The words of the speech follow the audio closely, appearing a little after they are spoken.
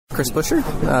Chris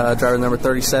Buescher, driver number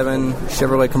 37,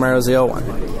 Chevrolet Camaro ZL1.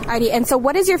 Alrighty, and so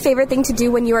what is your favorite thing to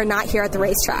do when you are not here at the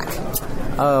racetrack?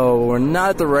 Oh, we're not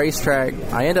at the racetrack.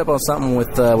 I end up on something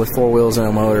with 4 wheels and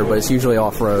a motor, but it's usually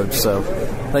off-road. So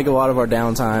I think a lot of our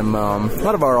downtime, a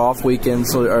lot of our off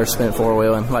weekends are spent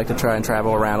 4-wheeling. I like to try and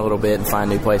travel around a little bit and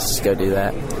find new places to go do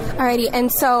that. Alrighty,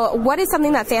 and so what is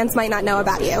something that fans might not know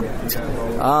about you?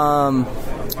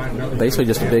 Basically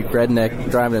just a big redneck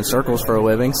driving in circles for a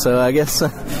living. So I guess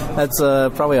that's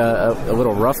probably a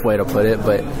little rough way to put it,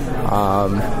 but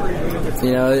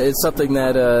it's something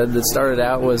that started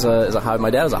out as a hobby. My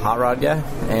dad was a hot rod guy,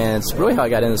 and it's really how I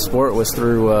got into sport was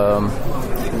through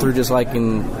just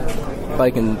liking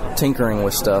tinkering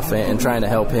with stuff and trying to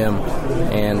help him.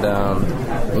 And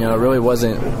it really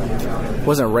wasn't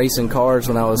racing cars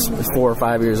when I was 4 or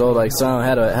 5 years old. Like, son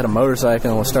had a motorcycle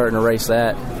and was starting to race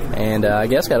that, and I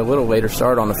guess got a little later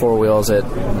start on the 4 wheels at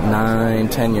 9,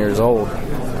 10 years old.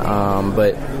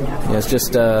 But it's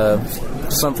just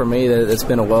something for me that it's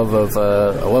been a love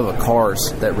of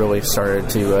cars that really started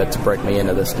to break me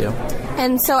into this deal.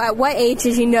 And so at what age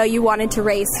did you know you wanted to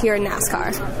race here in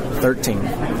NASCAR? 13.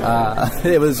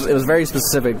 It was very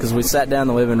specific because we sat down in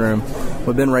the living room.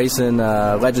 We've been racing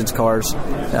Legends cars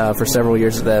for several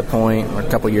years at that point, or a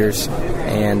couple years,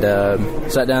 and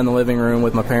sat down in the living room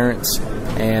with my parents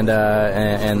and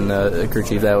the crew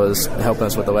chief that was helping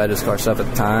us with the Legends car stuff at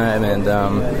the time, and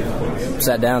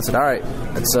sat down and said, all right,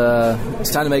 it's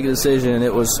time to make a decision.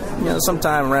 It was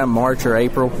sometime around March or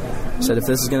April. Said, if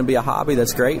this is going to be a hobby,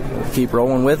 that's great. Keep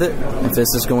rolling with it. If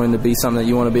this is going to be something that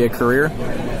you want to be a career,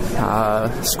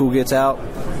 school gets out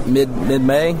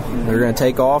mid-May. You're going to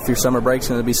take off. Your summer break's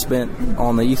going to be spent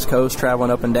on the East Coast,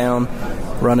 traveling up and down,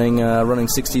 running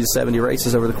 60 to 70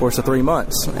 races over the course of 3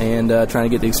 months, and trying to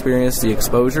get the experience, the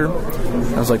exposure.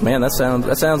 I was like, man, that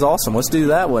sounds awesome. Let's do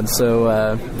that one.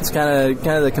 So it's kind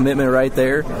of the commitment right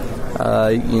there.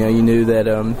 You knew that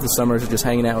the summers of just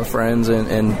hanging out with friends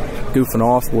and goofing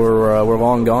off were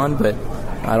long gone, but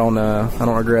I don't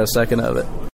regret a second of it.